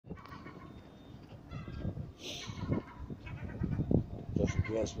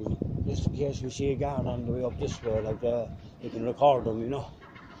just in case we see a guard on the way up this way, like we can record them, you know.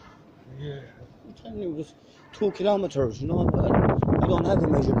 Yeah. I'm telling you, it's 2 kilometers, you know. I don't have a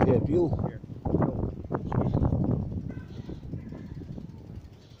measure tape, you.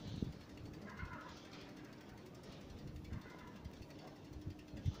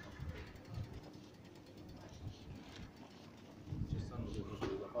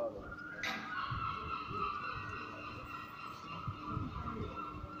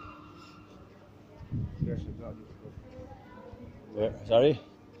 Yeah. Sorry?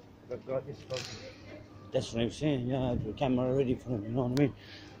 But God is talking. That's what I'm saying, yeah, I have the camera ready for them, you know what I mean?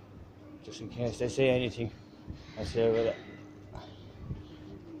 Just in case they say anything, I say, well,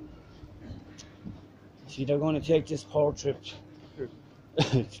 see, they're going to take this power trip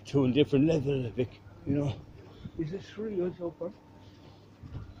to a different level, Vic, you know? Is this free also, Park?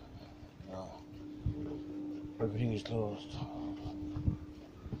 No. Everything is closed.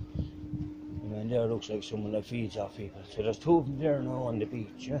 And there looks like someone that feeds off people. So there's 2 of them there now on the beach,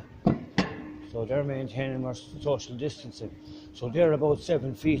 yeah? So they're maintaining our social distancing. So they're about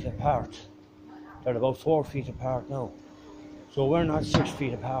 7 feet apart. They're about 4 feet apart now. So we're not 6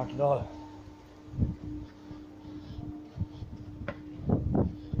 feet apart at all.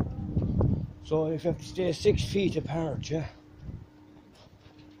 So if you have to stay 6 feet apart, yeah?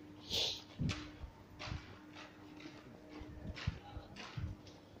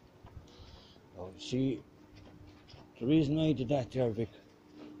 See, the reason I did that there, Vic,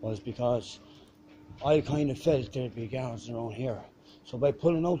 was because I kind of felt there'd be guards around here. So by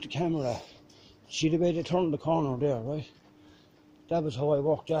pulling out the camera, see the way they turned the corner there, right? That was how I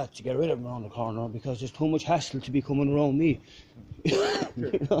worked that, to get rid of them around the corner, because there's too much hassle to be coming around me.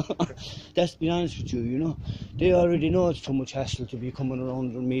 You know? That's to be honest with you, you know. They already know it's too much hassle to be coming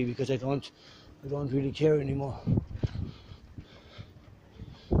around me, because I don't really care anymore.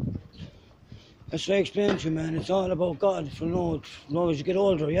 That's what I explained to you, man. It's all about God. If you know, as you get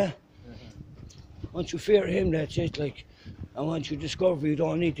older, yeah? Once you fear Him, that's it. Like, and once you discover you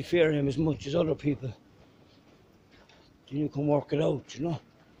don't need to fear Him as much as other people, then you can work it out, you know?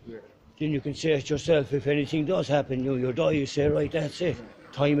 Yeah. Then you can say it yourself. If anything does happen, you die, you say, right, that's it.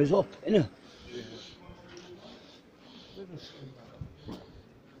 Time is up, innit? Yeah.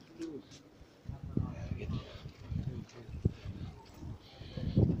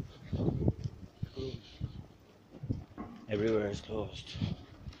 Everywhere is closed.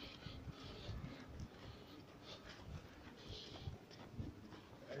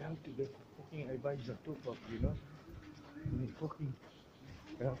 I have to get fucking advisor too, Park, you know?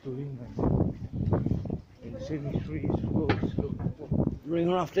 I have to ring my and the city street is closed. Ring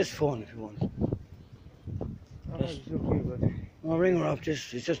her off this phone if you want. It's okay, but... No, ring her off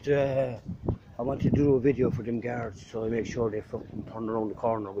this. It's just, I want to do a video for them guards, so I make sure they fucking turn around the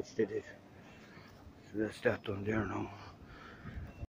corner, which they did. So that's that done there now.